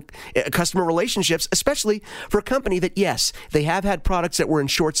customer relationships, especially for a company that, yes, they have had products that were in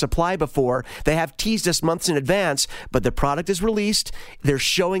short supply before. They have teased us months in advance, but the product is released. They're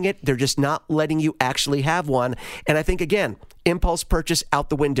showing it. They're just not letting you actually have one. And I think, again, impulse purchase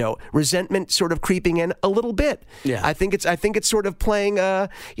out the window, resentment sort of creeping in a little bit. Yeah, I think it's sort of playing. I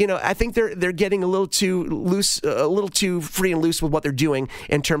think they're getting a little too loose, a little too free and loose with what they're doing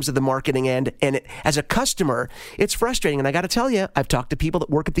in terms of the marketing end. And as a customer, it's frustrating. And I got to tell you, I've talked to people that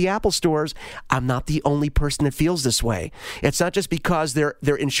work at the Apple stores. I'm not the only person that feels this way. It's not just because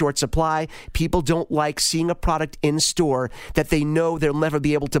they're in short supply. People don't like seeing a product in store that they know they'll never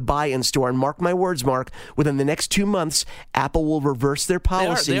be able to buy in store. And mark my words, Mark, within the next 2 months, Apple will reverse their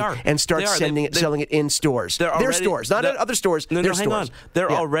policy and start selling it in stores. Their stores, not at other stores. Their stores.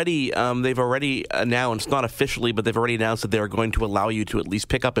 They're already. They've already announced, not officially, but they've already announced that they are going to allow you to at least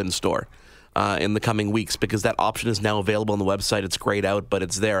pick up in store in the coming weeks, because that option is now available on the website. It's grayed out, but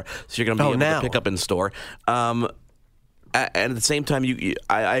it's there, so you're going to be able to pick up in store. And at the same time,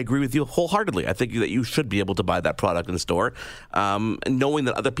 I agree with you wholeheartedly. I think that you should be able to buy that product in store, knowing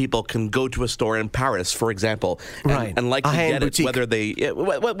that other people can go to a store in Paris, for example, and likely get it, whether they,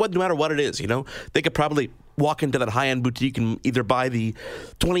 no matter what it is, they could probably walk into that high-end boutique and either buy the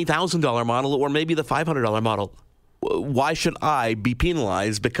 $20,000 model or maybe the $500 model. Why should I be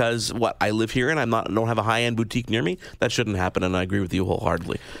penalized because I live here and don't have a high-end boutique near me? That shouldn't happen, and I agree with you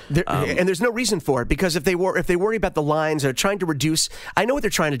wholeheartedly. And there's no reason for it, because if they worry about the lines, they're trying to reduce. I know what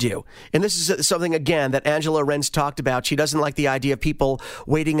they're trying to do, and this is something again that Angela Ahrendts talked about. She doesn't like the idea of people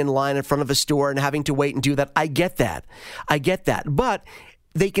waiting in line in front of a store and having to wait and do that. I get that, but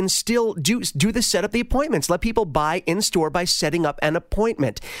they can still do the set up the appointments. Let people buy in store by setting up an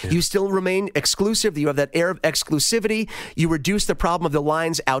appointment. Yeah. You still remain exclusive. You have that air of exclusivity. You reduce the problem of the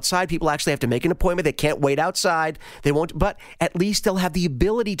lines outside. People actually have to make an appointment. They can't wait outside. They won't, but at least they'll have the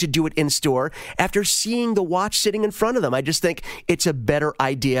ability to do it in store after seeing the watch sitting in front of them. I just think it's a better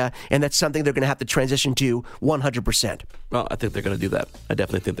idea, and that's something they're going to have to transition to 100%. Well, I think they're going to do that. I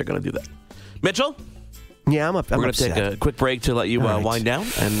definitely think they're going to do that. Mitchell? Yeah, I'm We're going to take a quick break to let you wind down,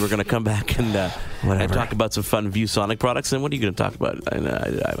 and we're going to come back and talk about some fun ViewSonic products. And what are you going to talk about?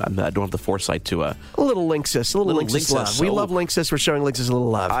 I don't have the foresight to... a little Linksys. A little Linksys love. We love Linksys. We're showing Linksys a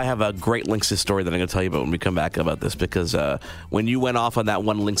little love. I have a great Linksys story that I'm going to tell you about when we come back about this, because when you went off on that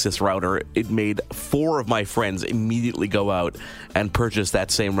one Linksys router, it made 4 of my friends immediately go out and purchase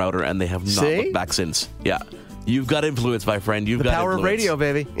that same router, and they have not looked back since. Yeah. You've got influence, my friend. You've got the power of radio,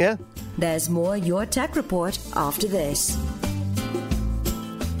 baby. Yeah. There's more Your Tech Report after this.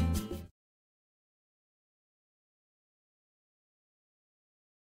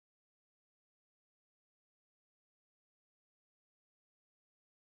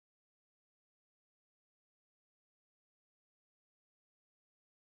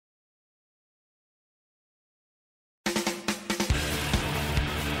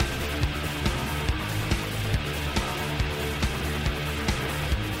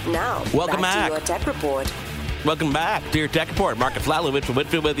 Now, Welcome back. to your Tech Report. Welcome back to your Tech Report. Mark Flalo, Mitchell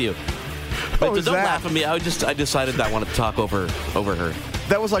Whitfield with you. But don't laugh at me. I decided that I wanted to talk over her.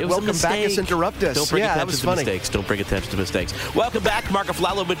 That was like, welcome back, us interrupt us. Don't bring attention to mistakes. Don't bring attention to mistakes. Welcome back. Mark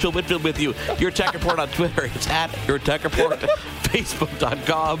Flalo, Mitchell Whitfield with you. Your Tech Report on Twitter. It's at YourTechReport.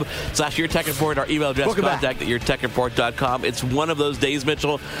 Facebook.com/YourTechReport. Our email address, contact at YourTechReport.com. It's one of those days,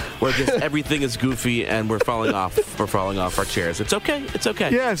 Mitchell, where just everything is goofy and we're falling off. We're falling off our chairs. It's okay. It's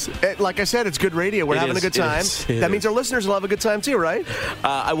okay. Yes. Like I said, it's good radio. We're having a good time. That means our listeners will have a good time too, right?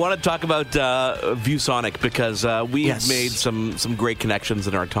 I want to talk about ViewSonic because we've made some great connections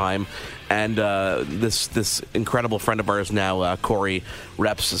in our time. And this incredible friend of ours now, Corey,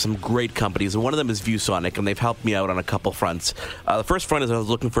 reps some great companies. And one of them is ViewSonic, and they've helped me out on a couple fronts. The first front is I was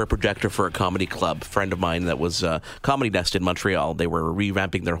looking for a projector for a comedy club. A friend of mine that was Comedy Nest in Montreal. They were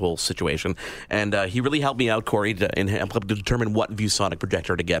revamping their whole situation. And he really helped me out, Corey, to determine what ViewSonic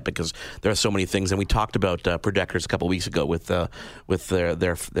projector to get because there are so many things. And we talked about projectors a couple weeks ago with their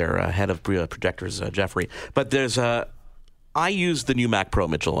head of projectors, Jeffrey. But there's I use the new Mac Pro,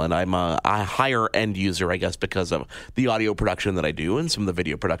 Mitchell, and I'm a higher end user, I guess, because of the audio production that I do and some of the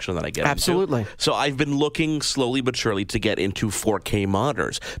video production that I get Absolutely. into. So I've been looking slowly but surely to get into 4K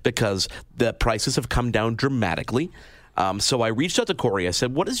monitors because the prices have come down dramatically. So I reached out to Corey. I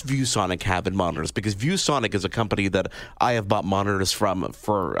said, what does ViewSonic have in monitors? Because ViewSonic is a company that I have bought monitors from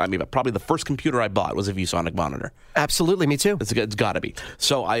probably the first computer I bought was a ViewSonic monitor. Absolutely, me too. It's got to be.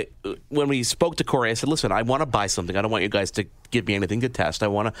 So when we spoke to Corey, I said, listen, I want to buy something. I don't want you guys to give me anything to test. I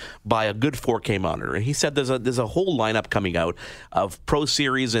want to buy a good 4K monitor. And he said there's a whole lineup coming out of Pro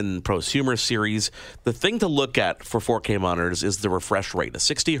Series and Prosumer Series. The thing to look at for 4K monitors is the refresh rate. A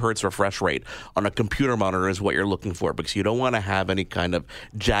 60 hertz refresh rate on a computer monitor is what you're looking for because you don't want to have any kind of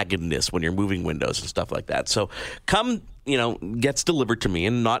jaggedness when you're moving windows and stuff like that. So gets delivered to me,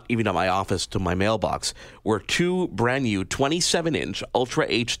 and not even at my office, to my mailbox, were two brand new 27-inch Ultra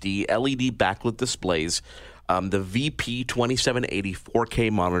HD LED backlit displays. The VP 2780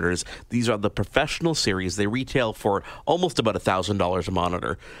 4K monitors. These are the professional series. They retail for almost about $1,000 a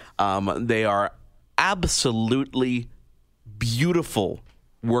monitor. They are absolutely beautiful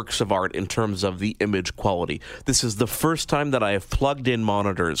works of art in terms of the image quality. This is the first time that I have plugged in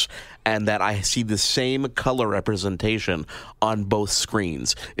monitors and that I see the same color representation on both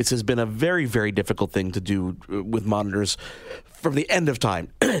screens. It has been a very, very difficult thing to do with monitors from the end of time,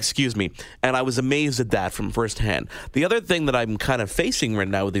 excuse me, and I was amazed at that from firsthand. The other thing that I'm kind of facing right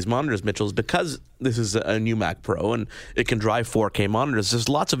now with these monitors, Mitchell, is because this is a new Mac Pro and it can drive 4K monitors, there's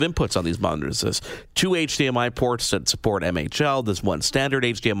lots of inputs on these monitors. There's two HDMI ports that support MHL, there's one standard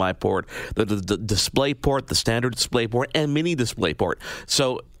HDMI port, the display port, the standard display port, and mini display port.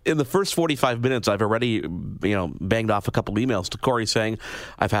 So in the first 45 minutes, I've already, banged off a couple emails to Corey saying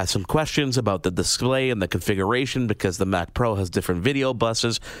I've had some questions about the display and the configuration because the Mac Pro has different video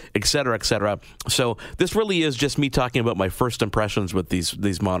buses, et cetera, et cetera. So this really is just me talking about my first impressions with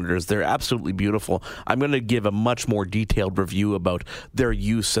these monitors. They're absolutely beautiful. I'm going to give a much more detailed review about their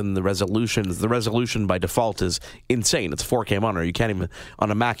use and the resolutions. The resolution by default is insane. It's a 4K monitor. You can't even,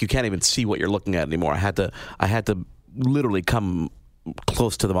 on a Mac, you can't even see what you're looking at anymore. I had to literally come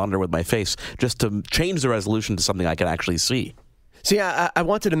close to the monitor with my face just to change the resolution to something I can actually see. See, I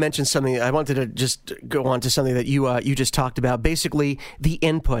wanted to mention something. I wanted to just go on to something that you just talked about, basically the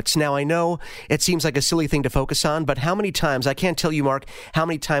inputs. Now, I know it seems like a silly thing to focus on, but how many times, I can't tell you, Mark, how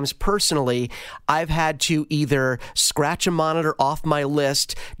many times personally I've had to either scratch a monitor off my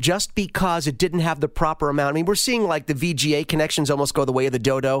list just because it didn't have the proper amount. I mean, we're seeing like the VGA connections almost go the way of the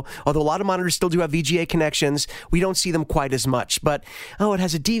dodo, although a lot of monitors still do have VGA connections. We don't see them quite as much, but, it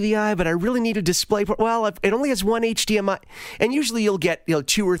has a DVI, but I really need a display. Well, it only has one HDMI, and usually you'll get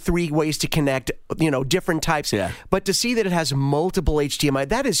 2 or 3 ways to connect, different types. Yeah. But to see that it has multiple HDMI,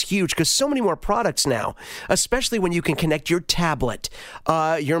 that is huge because so many more products now, especially when you can connect your tablet,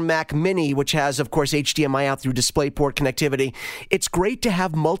 your Mac Mini, which has, of course, HDMI out through DisplayPort connectivity. It's great to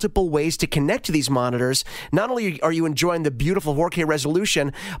have multiple ways to connect to these monitors. Not only are you enjoying the beautiful 4K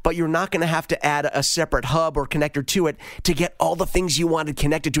resolution, but you're not going to have to add a separate hub or connector to it to get all the things you wanted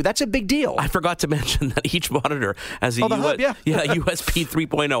connected to. That's a big deal. I forgot to mention that each monitor has a USB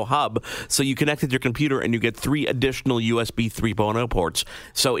 3.0 hub, so you connect with your computer and you get 3 additional USB 3.0 ports.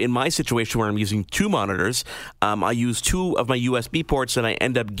 So in my situation where I'm using 2 monitors, I use 2 of my USB ports and I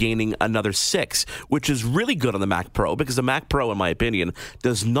end up gaining another 6, which is really good on the Mac Pro because the Mac Pro, in my opinion,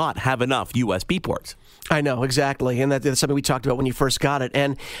 does not have enough USB ports. I know, exactly. And that's something we talked about when you first got it.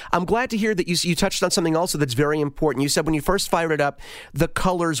 And I'm glad to hear that you touched on something also that's very important. You said when you first fired it up, the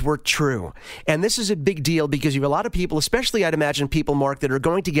colors were true. And this is a big deal because you have a lot of people, especially I'd imagine imagine people, Mark, that are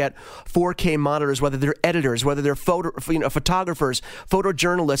going to get 4K monitors, whether they're editors, whether they're photographers,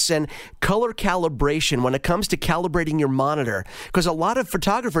 photojournalists, and color calibration when it comes to calibrating your monitor. Because a lot of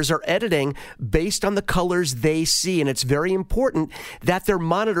photographers are editing based on the colors they see, and it's very important that their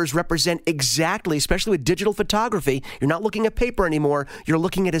monitors represent exactly, especially with digital photography, you're not looking at paper anymore, you're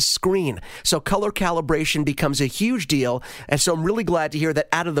looking at a screen. So color calibration becomes a huge deal, and so I'm really glad to hear that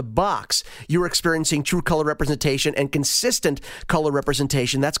out of the box, you're experiencing true color representation and consistent color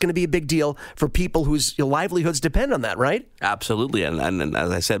representation. That's going to be a big deal for people whose livelihoods depend on that, right? Absolutely. And as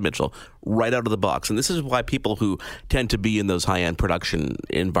I said, Mitchell, right out of the box. And this is why people who tend to be in those high-end production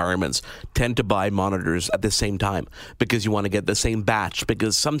environments tend to buy monitors at the same time, because you want to get the same batch,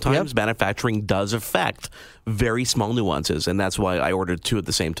 because sometimes manufacturing does affect very small nuances, and that's why I ordered 2 at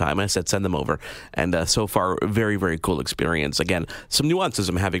the same time. I said send them over, and so far, very, very cool experience. Again, some nuances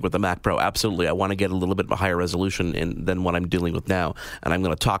I'm having with the Mac Pro. Absolutely, I want to get a little bit of a higher resolution than what I'm dealing with now, and I'm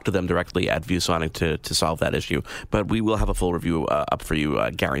going to talk to them directly at ViewSonic to solve that issue. But we will have a full review up for you,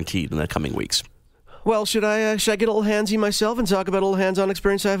 guaranteed, in the coming weeks. Well, should I get a little handsy myself and talk about a little hands-on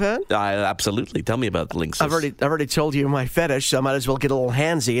experience I've had? Absolutely. Tell me about the Linksys. I've already told you my fetish, so I might as well get a little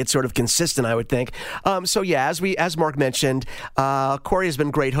handsy. It's sort of consistent, I would think. So yeah, as Mark mentioned, Corey has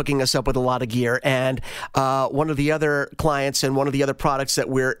been great hooking us up with a lot of gear, and one of the other clients and one of the other products that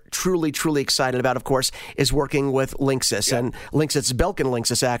we're truly, truly excited about, of course, is working with Linksys, and Linksys, Belkin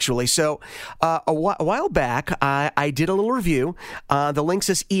Linksys, actually. So a while back, I did a little review on the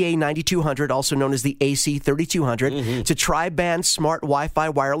Linksys EA9200, also known as the AC3200. It's a tri-band smart Wi-Fi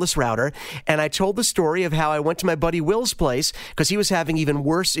wireless router, and I told the story of how I went to my buddy Will's place because he was having even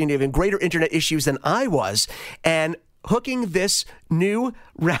worse and even greater internet issues than I was, and hooking this new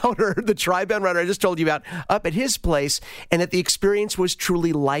router, the tri-band router I just told you about, up at his place, and that the experience was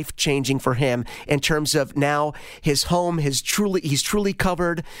truly life-changing for him in terms of now his home, he's truly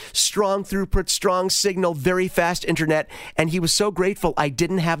covered, strong throughput, strong signal, very fast internet, and he was so grateful I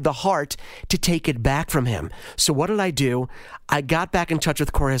didn't have the heart to take it back from him. So what did I do? I got back in touch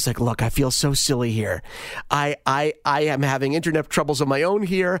with Corey. I was like, look, I feel so silly here. I am having internet troubles of my own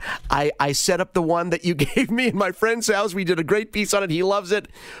here. I set up the one that you gave me in my friend's house. We did a great piece on it. He loves it.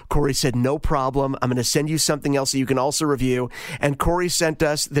 Corey said, no problem. I'm going to send you something else that you can also review. And Corey sent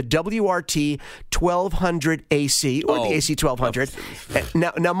us the WRT 1200 AC, or the AC 1200.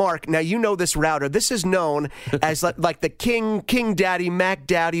 Now, Mark, you know this router. This is known as like the King Daddy, Mac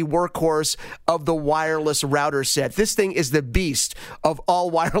Daddy workhorse of the wireless router set. This thing is the beast of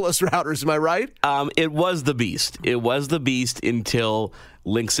all wireless routers. Am I right? It was the beast. It was the beast until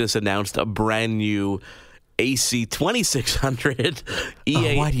Linksys announced a brand new AC 2600,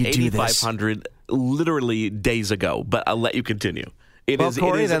 EA 8500 literally days ago. But I'll let you continue.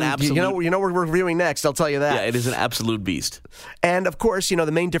 Corey, an absolute, you know what we're reviewing next, I'll tell you that. Yeah, it is an absolute beast. And of course,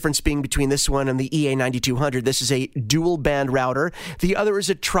 the main difference being between this one and the EA9200, this is a dual band router. The other is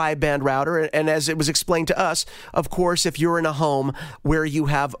a tri-band router. And as it was explained to us, of course, if you're in a home where you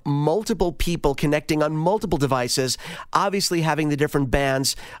have multiple people connecting on multiple devices, obviously having the different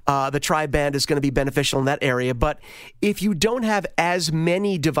bands, the tri-band is going to be beneficial in that area. But if you don't have as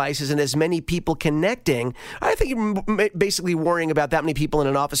many devices and as many people connecting, I think you're basically worrying about that many people in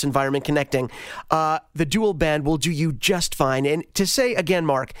an office environment connecting, the dual band will do you just fine. And to say, again,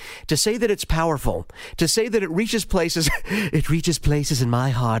 Mark, to say that it's powerful, to say that it reaches places, it reaches places in my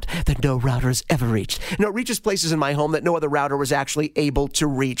heart that no router has ever reached. No, it reaches places in my home that no other router was actually able to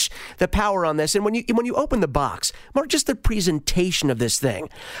reach. The power on this, and when you open the box, Mark, just the presentation of this thing,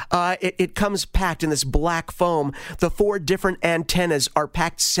 it comes packed in this black foam. The 4 different antennas are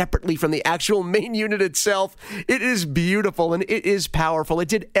packed separately from the actual main unit itself. It is beautiful, and it is powerful. It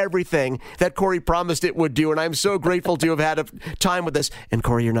did everything that Corey promised it would do, and I'm so grateful to have had a time with this. And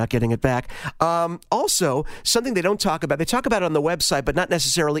Corey, you're not getting it back. Also, something they don't talk about, they talk about it on the website, but not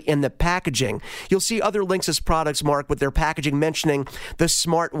necessarily in the packaging. You'll see other Linksys products, Mark, with their packaging mentioning the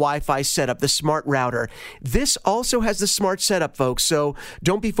smart Wi-Fi setup, the smart router. This also has the smart setup, folks, so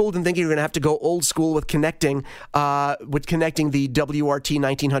don't be fooled and thinking you're going to have to go old school with connecting the WRT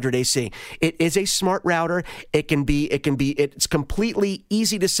 1900 AC. It is a smart router. It's completely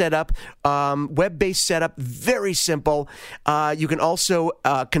easy to set up, web-based setup, very simple. You can also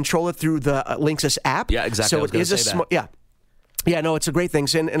control it through the Linksys app. Yeah, exactly. So it is a smart. Yeah. Yeah, no, it's a great thing.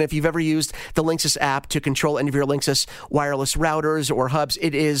 And if you've ever used the Linksys app to control any of your Linksys wireless routers or hubs,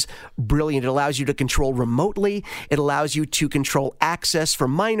 it is brilliant. It allows you to control remotely. It allows you to control access for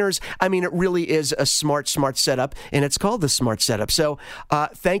minors. I mean, it really is a smart setup, and it's called the Smart Setup. So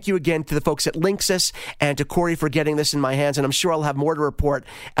thank you again to the folks at Linksys and to Corey for getting this in my hands, and I'm sure I'll have more to report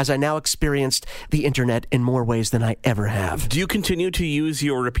as I now experienced the internet in more ways than I ever have. Do you continue to use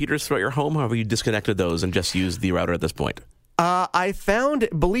your repeaters throughout your home, or have you disconnected those and just used the router at this point? I found,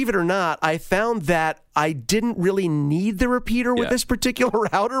 believe it or not, that I didn't really need the repeater with this particular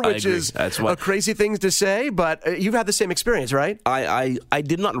router, which is a crazy thing to say, but you've had the same experience, right? I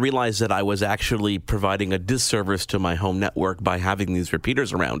did not realize that I was actually providing a disservice to my home network by having these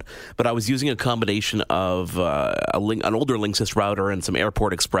repeaters around, but I was using a combination of an older Linksys router and some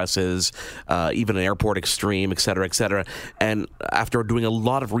Airport Expresses, even an Airport Extreme, et cetera, and after doing a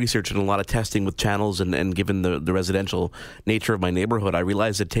lot of research and a lot of testing with channels and given the residential nature of my neighborhood, I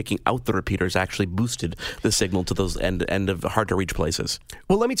realized that taking out the repeaters actually boosted the signal to those end of hard to reach places.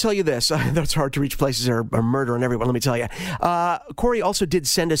 Well, let me tell you this. Those hard to reach places are murdering everyone. Let me tell you. Corey also did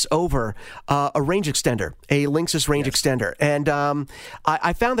send us over a range extender, a Linksys range extender. And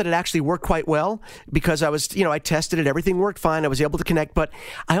I found that it actually worked quite well because I tested it. Everything worked fine. I was able to connect. But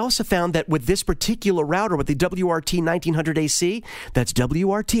I also found that with this particular router, with the WRT 1900 AC, that's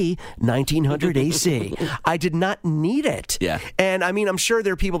WRT 1900 AC, I did not need it. Yeah. And I mean, I'm sure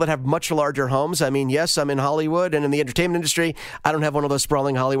there are people that have much larger homes. I mean, yes, I'm in Hollywood and in the entertainment industry. I don't have one of those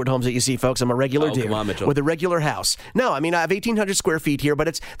sprawling Hollywood homes that you see, folks. I'm a regular dude with a regular house. No, I mean, I have 1,800 square feet here,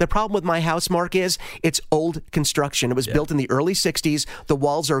 but the problem with my house, Mark, is it's old construction. It was built in the early 60s. The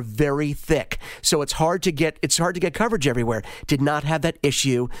walls are very thick, so it's hard to get coverage everywhere. Did not have that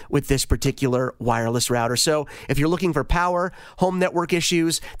issue with this particular wireless router. So if you're looking for power, home network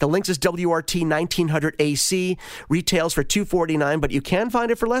issues, the Linksys WRT 1900 AC retails for $249, but you can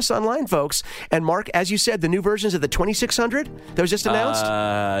find it for less online, folks. And Mark, as you said, the new versions of the 2600 that was just announced?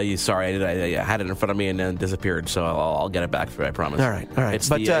 Sorry, I had it in front of me and then disappeared, so I'll get it back for you, I promise. All right.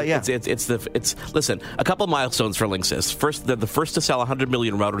 Listen, a couple milestones for Linksys. First, they're the first to sell 100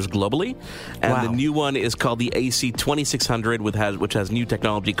 million routers globally, and the new one is called the AC 2600, which has new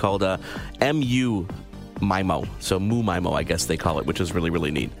technology called MU MIMO. So Mu MIMO, I guess they call it, which is really,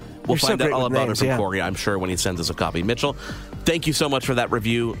 really neat. We'll find out all about it from Corey, I'm sure, when he sends us a copy. Mitchell, thank you so much for that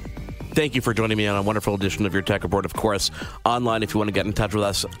review. Thank you for joining me on a wonderful edition of Your Tech Report. Of course, online, if you want to get in touch with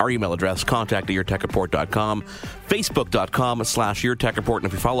us, our email address, contact@yourtechreport.com, facebook.com/YourTechReport. And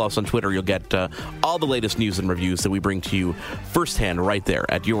if you follow us on Twitter, you'll get all the latest news and reviews that we bring to you firsthand right there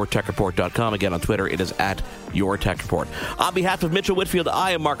at YourTechReport.com. Again, on Twitter, it is at YourTechReport. On behalf of Mitchell Whitfield,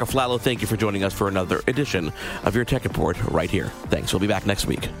 I am Mark Aflalo. Thank you for joining us for another edition of Your Tech Report right here. Thanks. We'll be back next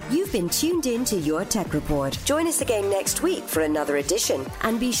week. You've been tuned in to Your Tech Report. Join us again next week for another edition.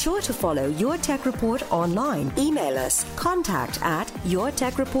 And be sure to follow Your Tech Report online. Email us,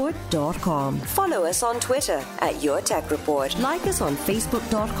 contact@yourtechreport.com. Follow us on Twitter @YourTechReport. Like us on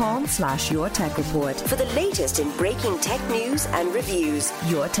Facebook.com/YourTechReport for the latest in breaking tech news and reviews.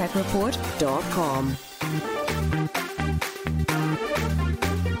 YourTechReport.com.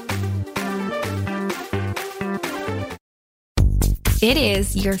 It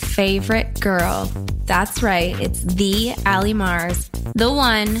is your favorite girl. That's right, it's the Allie Mars, the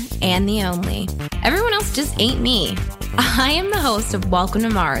one and the only. Everyone else just ain't me. I am the host of Welcome to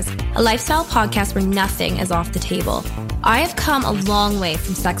Mars, a lifestyle podcast where nothing is off the table. I have come a long way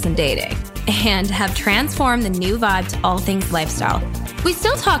from sex and dating and have transformed the new vibe to all things lifestyle. We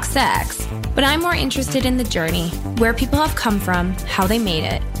still talk sex, but I'm more interested in the journey, where people have come from, how they made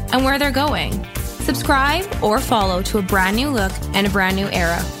it, and where they're going. Subscribe or follow to a brand new look and a brand new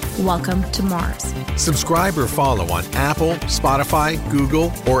era. Welcome to Mars. Subscribe or follow on Apple, Spotify,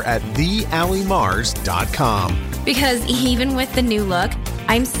 Google, or at thealliemars.com. Because even with the new look,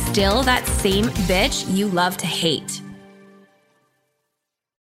 I'm still that same bitch you love to hate.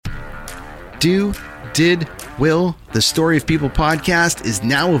 Will, the Story of People podcast is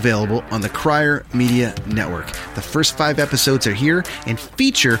now available on the Crier Media Network. The first 5 episodes are here and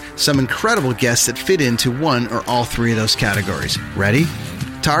feature some incredible guests that fit into one or all 3 of those categories. Ready?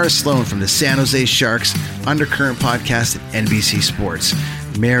 Tara Sloan from the San Jose Sharks Undercurrent podcast at NBC Sports.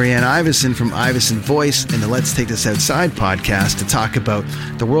 Marianne Iveson from Iveson Voice and the Let's Take This Outside podcast to talk about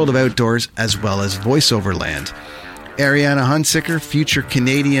the world of outdoors as well as voiceover land. Ariana Hunsicker, future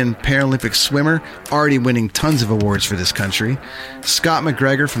Canadian Paralympic swimmer, already winning tons of awards for this country. Scott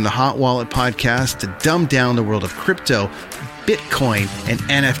McGregor from the Hot Wallet podcast to dumb down the world of crypto, Bitcoin, and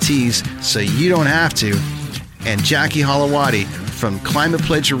NFTs so you don't have to. and Jackie Holowati from Climate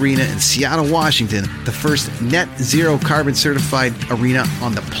Pledge Arena in Seattle, Washington, the first net zero carbon certified arena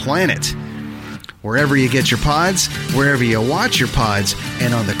on the planet. Wherever you get your pods, wherever you watch your pods,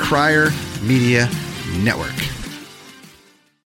 and on the Crier Media Network.